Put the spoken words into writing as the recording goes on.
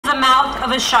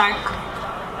of a shark.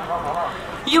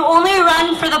 You only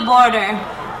run for the border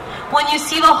when you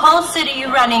see the whole city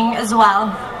running as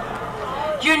well.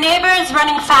 Your neighbor is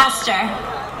running faster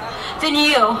than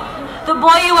you, the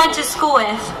boy you went to school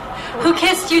with, who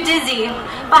kissed you dizzy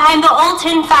behind the old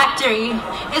tin factory,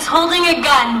 is holding a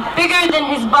gun bigger than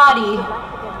his body.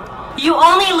 You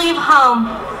only leave home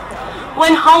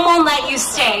when home won't let you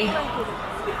stay.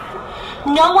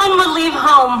 No one would leave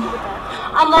home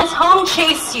unless home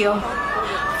chased you.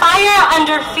 Fire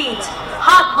under feet,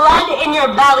 hot blood in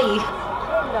your belly.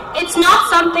 It's not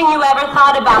something you ever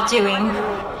thought about doing.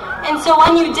 And so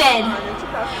when you did,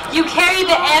 you carried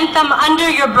the anthem under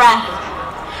your breath,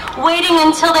 waiting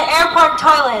until the airport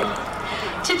toilet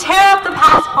to tear up the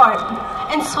passport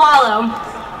and swallow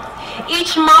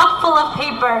each mouthful of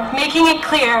paper, making it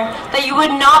clear that you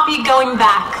would not be going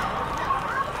back.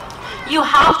 You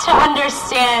have to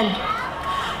understand,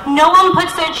 no one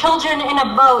puts their children in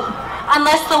a boat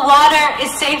unless the water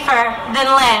is safer than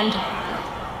land.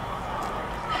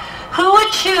 Who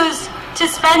would choose to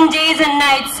spend days and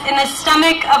nights in the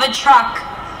stomach of a truck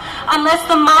unless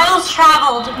the miles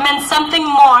traveled meant something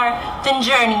more than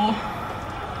journey?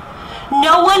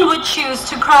 No one would choose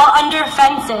to crawl under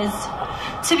fences,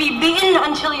 to be beaten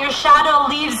until your shadow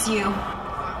leaves you,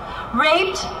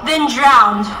 raped, then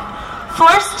drowned,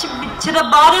 forced to the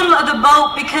bottom of the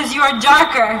boat because you are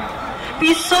darker,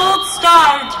 be sold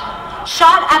starved,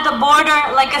 shot at the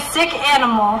border like a sick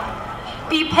animal,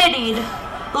 be pitied,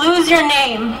 lose your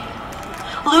name,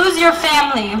 lose your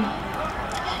family,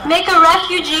 make a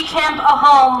refugee camp a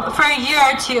home for a year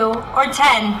or 2 or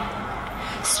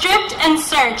 10, stripped and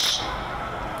searched,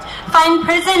 find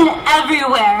prison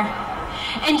everywhere,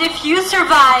 and if you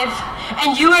survive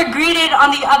and you are greeted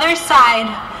on the other side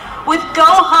with go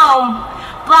home,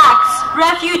 blacks,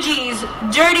 refugees,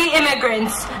 dirty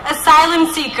immigrants,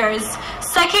 asylum seekers,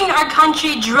 sucking our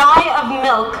country dry of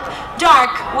milk,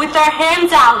 dark, with their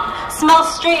hands out, smell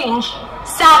strange,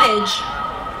 savage.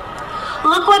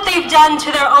 Look what they've done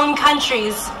to their own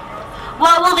countries.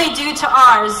 What will they do to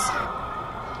ours?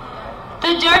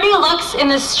 The dirty looks in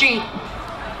the street,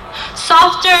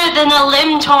 softer than a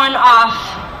limb torn off,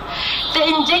 the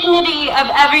indignity of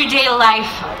everyday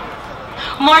life,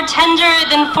 more tender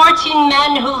than 14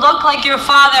 men who look like your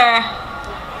father.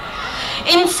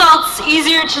 Insults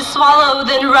easier to swallow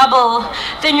than rubble,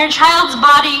 than your child's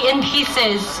body in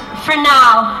pieces. For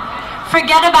now,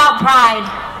 forget about pride.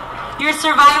 Your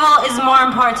survival is more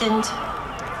important.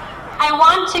 I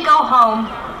want to go home,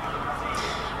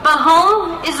 but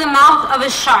home is the mouth of a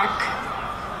shark.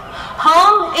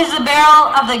 Home is the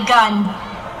barrel of the gun.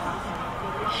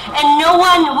 And no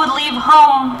one would leave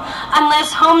home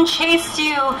unless home chased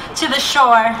you to the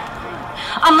shore,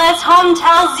 unless home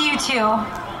tells you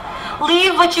to.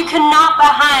 Leave what you could not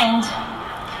behind,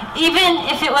 even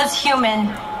if it was human.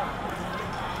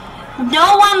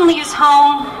 No one leaves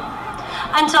home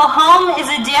until home is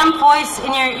a damn voice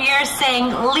in your ear saying,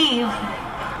 leave,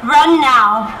 run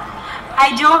now.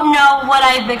 I don't know what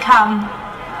I've become.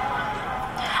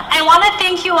 I want to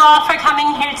thank you all for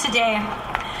coming here today.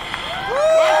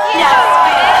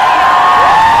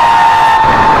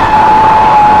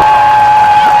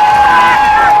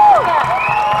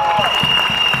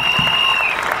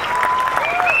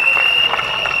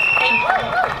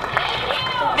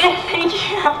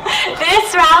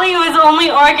 This rally was only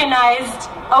organized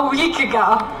a week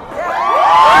ago.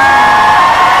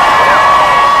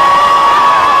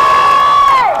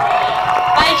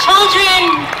 By children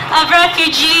of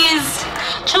refugees,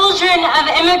 children of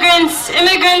immigrants,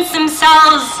 immigrants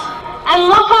themselves, and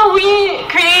look what we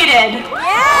created.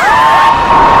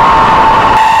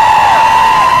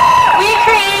 We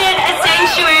created a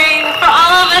sanctuary for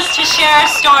all of us to share our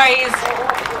stories.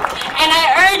 And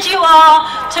I urge you all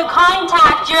to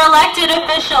contact your elected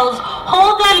officials,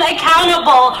 hold them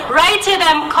accountable, write to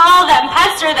them, call them,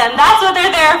 pester them. That's what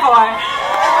they're there for.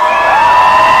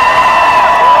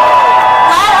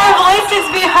 Let our voices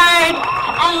be heard,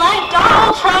 and let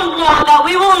Donald Trump know that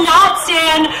we will not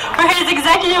stand for his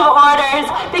executive orders,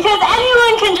 because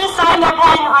anyone can just sign their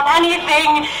pen on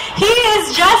anything. He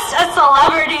is just a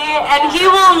celebrity, and he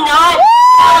will not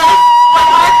tell us what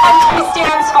our country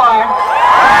stands for.